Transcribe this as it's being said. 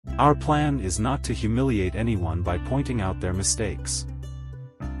Our plan is not to humiliate anyone by pointing out their mistakes.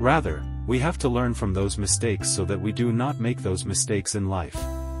 Rather, we have to learn from those mistakes so that we do not make those mistakes in life.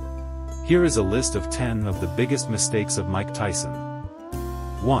 Here is a list of 10 of the biggest mistakes of Mike Tyson.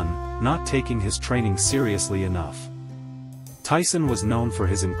 1. Not taking his training seriously enough. Tyson was known for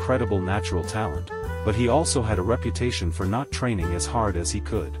his incredible natural talent, but he also had a reputation for not training as hard as he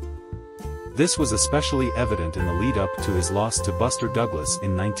could. This was especially evident in the lead-up to his loss to Buster Douglas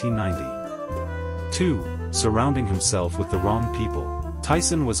in 1990. 2. Surrounding himself with the wrong people.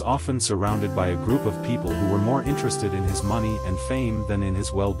 Tyson was often surrounded by a group of people who were more interested in his money and fame than in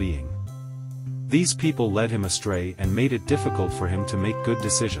his well-being. These people led him astray and made it difficult for him to make good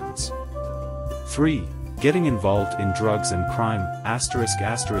decisions. 3. Getting involved in drugs and crime.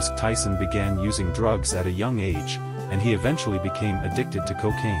 Tyson began using drugs at a young age, and he eventually became addicted to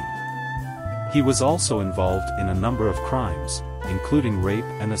cocaine. He was also involved in a number of crimes, including rape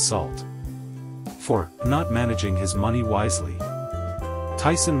and assault. 4. Not managing his money wisely.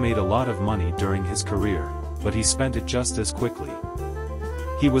 Tyson made a lot of money during his career, but he spent it just as quickly.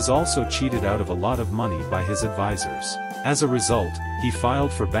 He was also cheated out of a lot of money by his advisors. As a result, he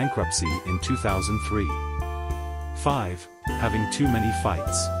filed for bankruptcy in 2003. 5. Having too many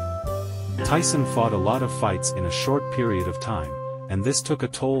fights. Tyson fought a lot of fights in a short period of time, and this took a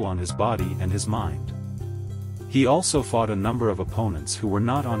toll on his body and his mind. He also fought a number of opponents who were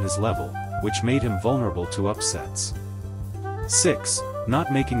not on his level, which made him vulnerable to upsets. 6.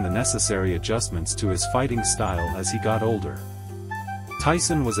 Not making the necessary adjustments to his fighting style as he got older.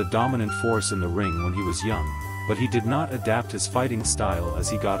 Tyson was a dominant force in the ring when he was young, but he did not adapt his fighting style as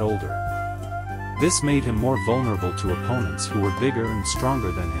he got older. This made him more vulnerable to opponents who were bigger and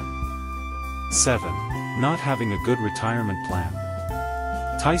stronger than him. 7. Not having a good retirement plan.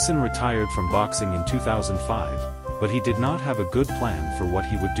 Tyson retired from boxing in 2005, but he did not have a good plan for what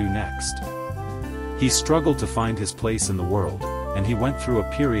he would do next. He struggled to find his place in the world, and he went through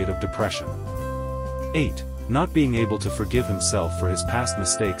a period of depression. 8. Not being able to forgive himself for his past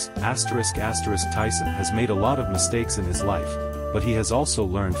mistakes. Tyson has made a lot of mistakes in his life, but he has also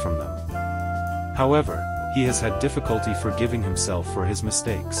learned from them. However, he has had difficulty forgiving himself for his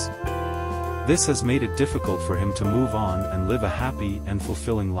mistakes. This has made it difficult for him to move on and live a happy and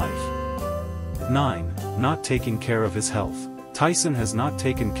fulfilling life. 9. Not taking care of his health. Tyson has not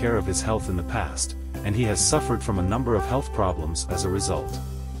taken care of his health in the past, and he has suffered from a number of health problems as a result.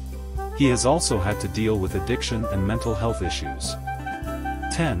 He has also had to deal with addiction and mental health issues.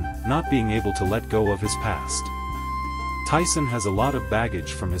 10. Not being able to let go of his past. Tyson has a lot of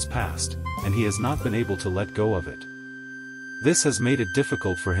baggage from his past, and he has not been able to let go of it. This has made it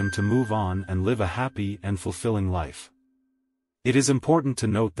difficult for him to move on and live a happy and fulfilling life. It is important to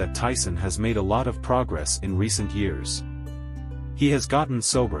note that Tyson has made a lot of progress in recent years. He has gotten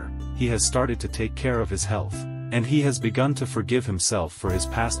sober, he has started to take care of his health, and he has begun to forgive himself for his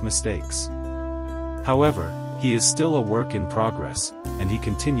past mistakes. However, he is still a work in progress, and he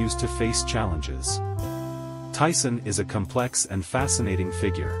continues to face challenges. Tyson is a complex and fascinating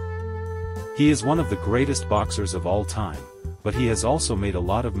figure. He is one of the greatest boxers of all time, but he has also made a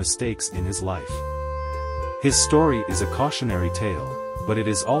lot of mistakes in his life. His story is a cautionary tale, but it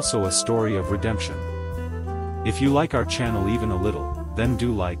is also a story of redemption. If you like our channel even a little, then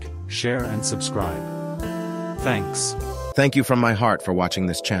do like, share and subscribe. Thanks. Thank you from my heart for watching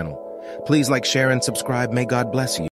this channel. Please like, share and subscribe. May God bless you.